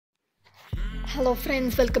Hello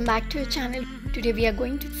friends, welcome back to your channel. Today we are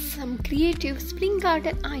going to some creative spring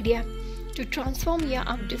garden idea to transform your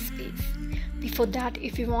outdoor space. Before that,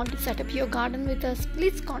 if you want to set up your garden with us,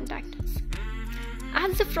 please contact us.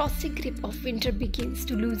 As the frosty grip of winter begins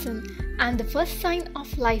to loosen and the first sign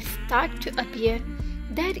of life start to appear,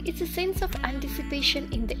 there is a sense of anticipation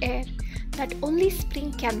in the air that only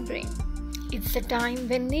spring can bring. It's the time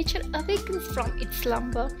when nature awakens from its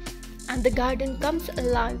slumber and the garden comes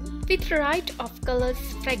alive with a variety of colors,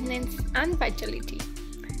 fragrance and vitality.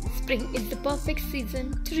 Spring is the perfect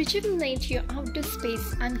season to rejuvenate your outdoor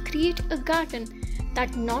space and create a garden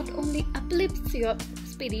that not only uplifts your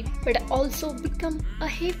spirit but also become a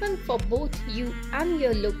haven for both you and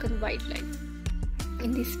your local wildlife.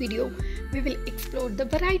 In this video, we will explore the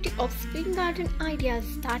variety of spring garden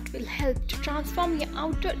ideas that will help to transform your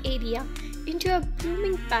outdoor area into a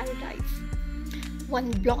blooming paradise. 1.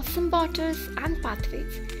 Blossom borders and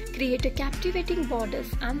pathways. Create a captivating borders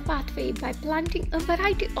and pathway by planting a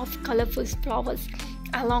variety of colorful flowers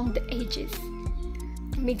along the edges.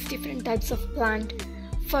 Mix different types of plant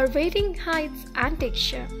for varying heights and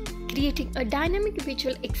texture, creating a dynamic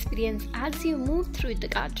visual experience as you move through the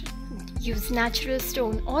garden. Use natural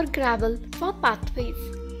stone or gravel for pathways,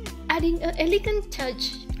 adding an elegant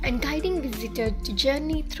touch and guiding visitors to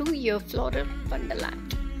journey through your floral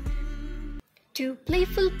wonderland. 2.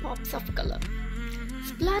 Playful pops of color.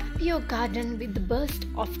 Splash up your garden with the burst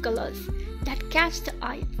of colors that catch the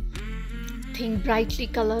eye. Think brightly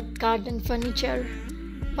colored garden furniture,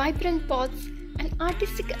 vibrant pots, and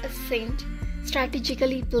artistic accent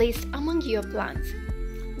strategically placed among your plants.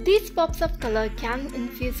 These pops of color can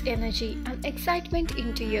infuse energy and excitement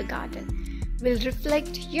into your garden, will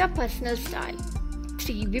reflect your personal style.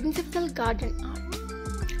 3. Whimsical garden art.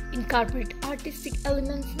 Incorporate artistic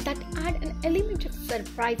elements that add an element of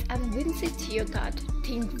surprise and whimsy to your garden.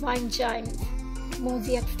 Think vine giants,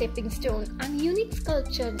 mosaic stepping stone, and unique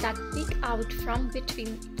sculpture that peek out from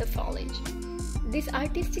between the foliage. These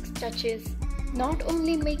artistic touches not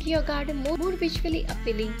only make your garden more visually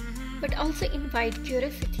appealing, but also invite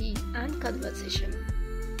curiosity and conversation.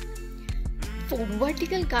 4.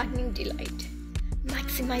 Vertical gardening delight.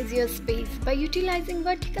 Maximize your space by utilizing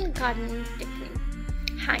vertical gardening technique.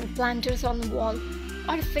 Hang planters on the wall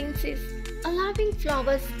or fences, allowing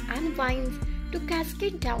flowers and vines to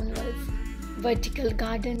cascade downwards. Vertical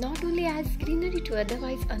garden not only adds greenery to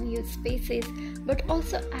otherwise unused spaces, but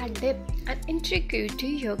also add depth and intrigue to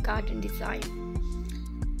your garden design.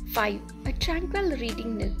 5. A tranquil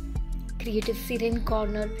reading nook. Create a serene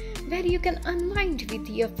corner where you can unwind with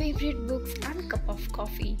your favorite books and cup of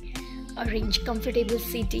coffee. Arrange comfortable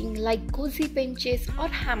seating like cozy benches or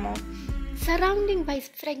hammock, surrounding by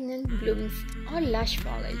fragrant blooms or lush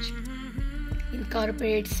foliage.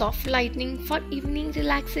 Incorporate soft lighting for evening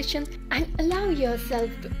relaxation and allow yourself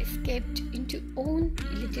to escape into own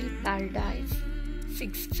little paradise.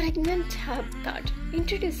 6. Fragrant herb garden.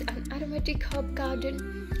 Introduce an aromatic herb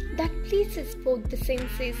garden that pleases both the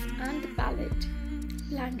senses and the palate.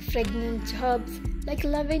 Plant fragrant herbs like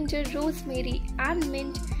lavender, rosemary, and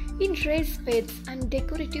mint in raised beds and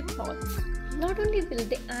decorative pots. Not only will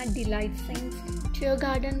they add delightful scents to your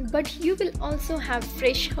garden, but you will also have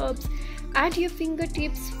fresh herbs at your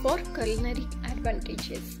fingertips for culinary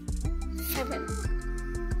advantages. 7.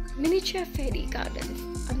 Miniature fairy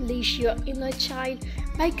gardens. Unleash your inner child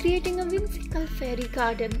by creating a whimsical fairy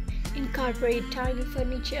garden. Incorporate tiny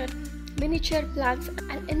furniture, miniature plants,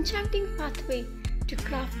 and enchanting pathway to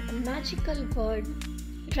craft a magical world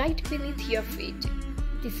right beneath your feet.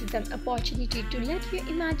 This is an opportunity to let your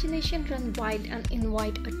imagination run wild and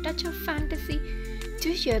invite a touch of fantasy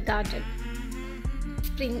to your garden.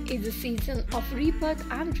 Spring is a season of rebirth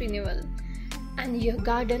and renewal, and your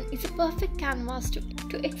garden is a perfect canvas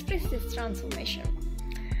to express this transformation.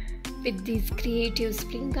 With these creative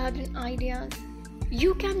spring garden ideas,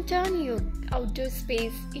 you can turn your outdoor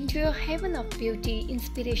space into a haven of beauty,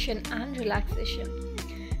 inspiration, and relaxation.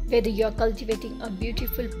 Whether you are cultivating a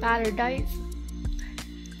beautiful paradise,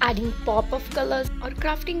 adding pop of colors, or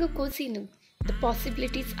crafting a cozy nook, the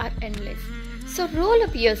possibilities are endless. So roll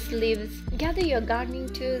up your sleeves, gather your gardening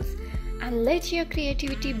tools, and let your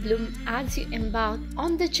creativity bloom as you embark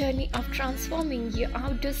on the journey of transforming your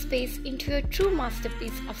outdoor space into a true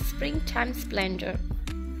masterpiece of springtime splendor.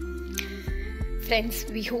 Friends,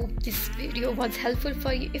 we hope this video was helpful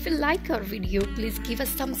for you. If you like our video, please give us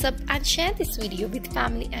thumbs up and share this video with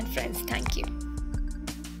family and friends. Thank you.